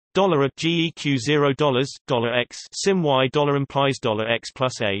Dollar at GEQ $0, dollar $X, sim Y dollar implies dollar $X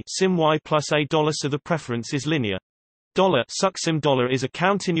plus A, sim Y plus A dollar, so the preference is linear. Dollar suc sim dollar is a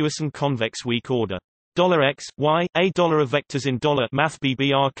continuous and convex weak order. Dollar $X, Y, A dollar are vectors in dollar math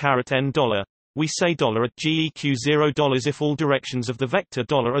BBR caret N dollar. We say dollar at GEQ $0 if all directions of the vector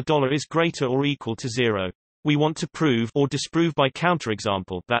dollar a dollar is greater or equal to 0. We want to prove or disprove by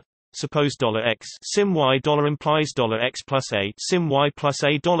counterexample that suppose dollar $X sim Y dollar implies dollar $X plus A sim Y plus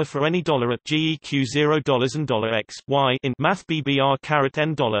A dollar for any dollar at GEQ $0 and dollar $X, Y in math BBR caret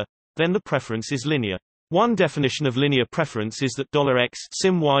N dollar, then the preference is linear. One definition of linear preference is that dollar $X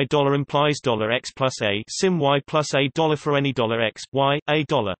sim Y dollar implies dollar $X plus A sim Y plus A dollar for any dollar $X, Y, A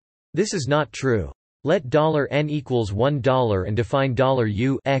dollar. This is not true. Let $n equals $1 and define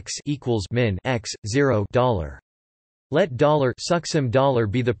 $U x equals min x $0. Let $suc sim dollar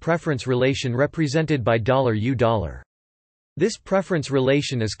be the preference relation represented by $U dollar. This preference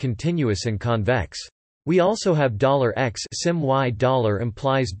relation is continuous and convex. We also have $x sim Y dollar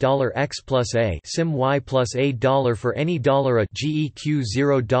implies $x plus A sim Y plus A dollar for any dollar a GEQ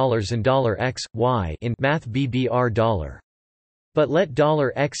 $0 and $x, Y in math BBR dollar. But let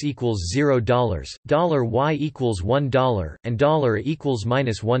 $x equals $0, $y equals $1, and $a equals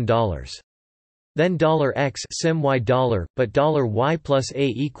 -$1. Then $x sim Y dollar, but $y plus A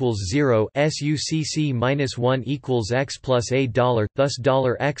equals 0 succ -1 equals x plus A dollar, thus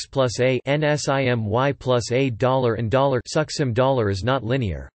 $x plus A nsim Y plus A dollar and $suc sim dollar is not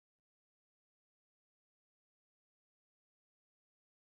linear.